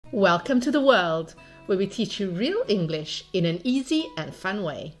Welcome to the world, where we teach you real English in an easy and fun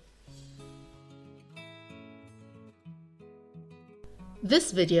way.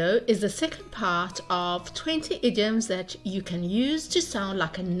 This video is the second part of 20 idioms that you can use to sound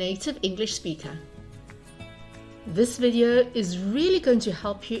like a native English speaker. This video is really going to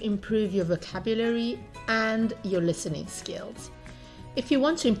help you improve your vocabulary and your listening skills. If you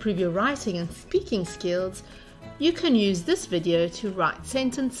want to improve your writing and speaking skills, you can use this video to write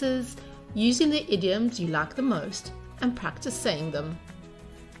sentences using the idioms you like the most and practice saying them.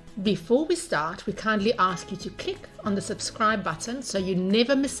 Before we start, we kindly ask you to click on the subscribe button so you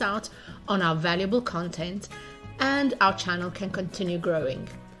never miss out on our valuable content and our channel can continue growing.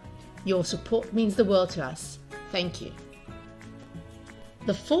 Your support means the world to us. Thank you.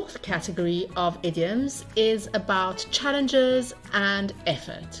 The fourth category of idioms is about challenges and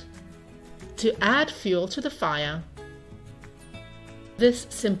effort. To add fuel to the fire. This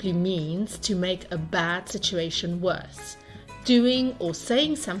simply means to make a bad situation worse, doing or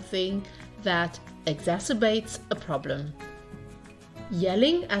saying something that exacerbates a problem.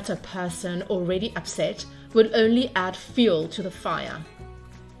 Yelling at a person already upset will only add fuel to the fire.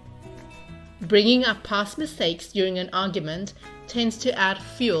 Bringing up past mistakes during an argument tends to add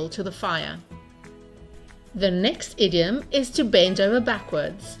fuel to the fire. The next idiom is to bend over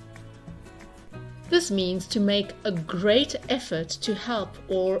backwards. This means to make a great effort to help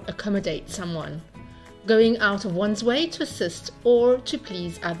or accommodate someone, going out of one's way to assist or to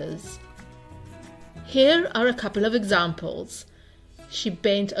please others. Here are a couple of examples. She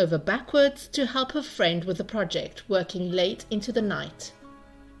bent over backwards to help her friend with a project, working late into the night.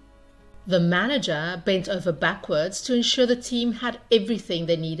 The manager bent over backwards to ensure the team had everything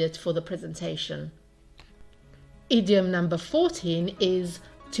they needed for the presentation. Idiom number 14 is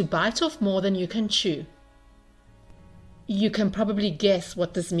to bite off more than you can chew. You can probably guess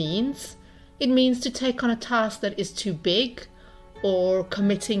what this means. It means to take on a task that is too big or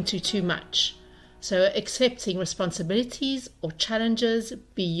committing to too much. So accepting responsibilities or challenges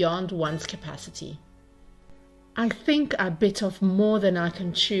beyond one's capacity. I think I bit off more than I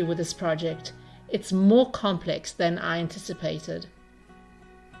can chew with this project. It's more complex than I anticipated.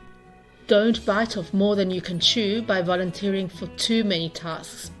 Don't bite off more than you can chew by volunteering for too many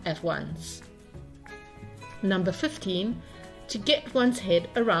tasks at once. Number 15, to get one's head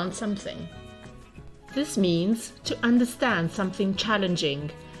around something. This means to understand something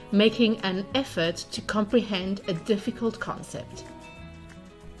challenging, making an effort to comprehend a difficult concept.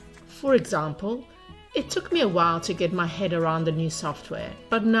 For example, it took me a while to get my head around the new software,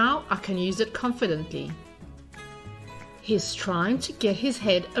 but now I can use it confidently. He's trying to get his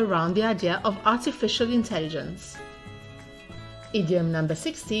head around the idea of artificial intelligence. Idiom number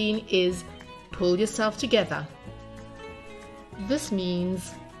 16 is pull yourself together. This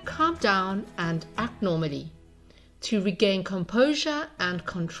means calm down and act normally, to regain composure and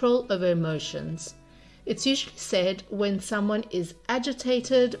control over emotions. It's usually said when someone is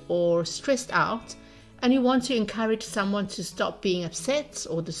agitated or stressed out and you want to encourage someone to stop being upset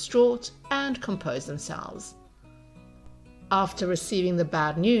or distraught and compose themselves. After receiving the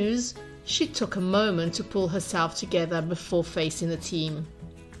bad news, she took a moment to pull herself together before facing the team.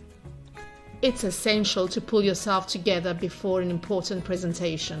 It's essential to pull yourself together before an important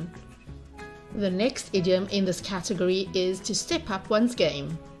presentation. The next idiom in this category is to step up one's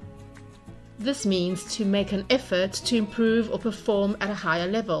game. This means to make an effort to improve or perform at a higher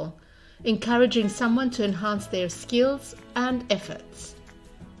level, encouraging someone to enhance their skills and efforts.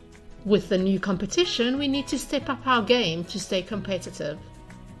 With the new competition, we need to step up our game to stay competitive.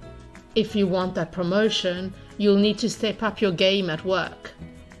 If you want that promotion, you'll need to step up your game at work.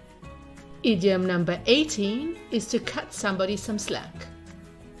 Idiom number 18 is to cut somebody some slack.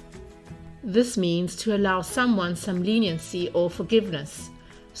 This means to allow someone some leniency or forgiveness,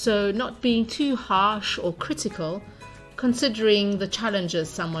 so not being too harsh or critical, considering the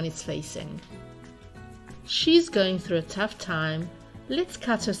challenges someone is facing. She's going through a tough time. Let's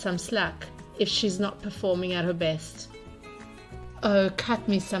cut her some slack if she's not performing at her best. Oh, cut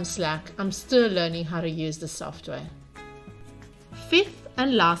me some slack. I'm still learning how to use the software. Fifth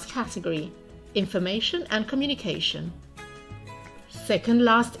and last category, information and communication. Second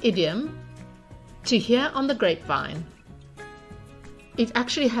last idiom, to hear on the grapevine. It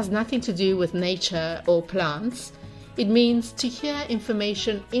actually has nothing to do with nature or plants. It means to hear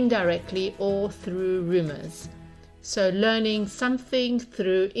information indirectly or through rumors. So learning something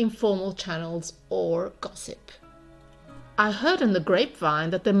through informal channels or gossip. I heard on the grapevine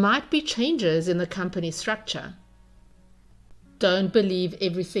that there might be changes in the company structure. Don't believe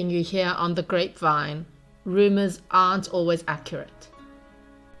everything you hear on the grapevine. Rumors aren't always accurate.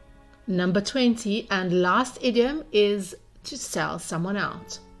 Number 20 and last idiom is to sell someone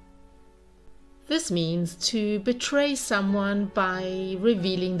out. This means to betray someone by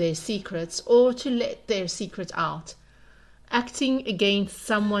revealing their secrets or to let their secret out, acting against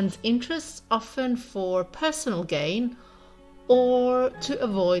someone's interests, often for personal gain or to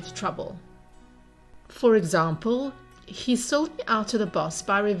avoid trouble. For example, he sold me out to the boss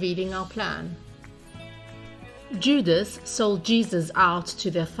by revealing our plan. Judas sold Jesus out to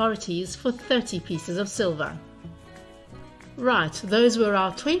the authorities for 30 pieces of silver. Right, those were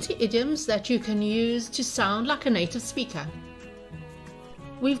our 20 idioms that you can use to sound like a native speaker.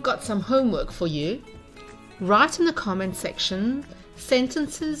 We've got some homework for you. Write in the comment section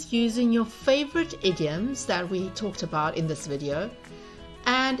sentences using your favorite idioms that we talked about in this video.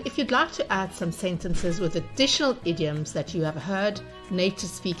 And if you'd like to add some sentences with additional idioms that you have heard native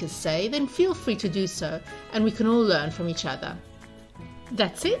speakers say, then feel free to do so, and we can all learn from each other.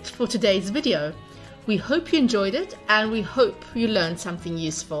 That's it for today's video. We hope you enjoyed it, and we hope you learned something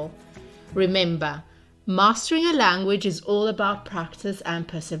useful. Remember, mastering a language is all about practice and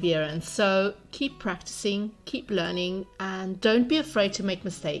perseverance, so keep practicing, keep learning, and don't be afraid to make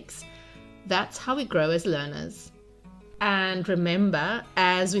mistakes. That's how we grow as learners. And remember,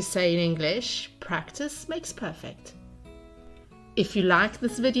 as we say in English, practice makes perfect. If you like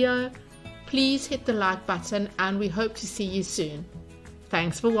this video, please hit the like button, and we hope to see you soon.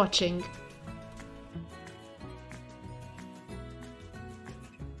 Thanks for watching.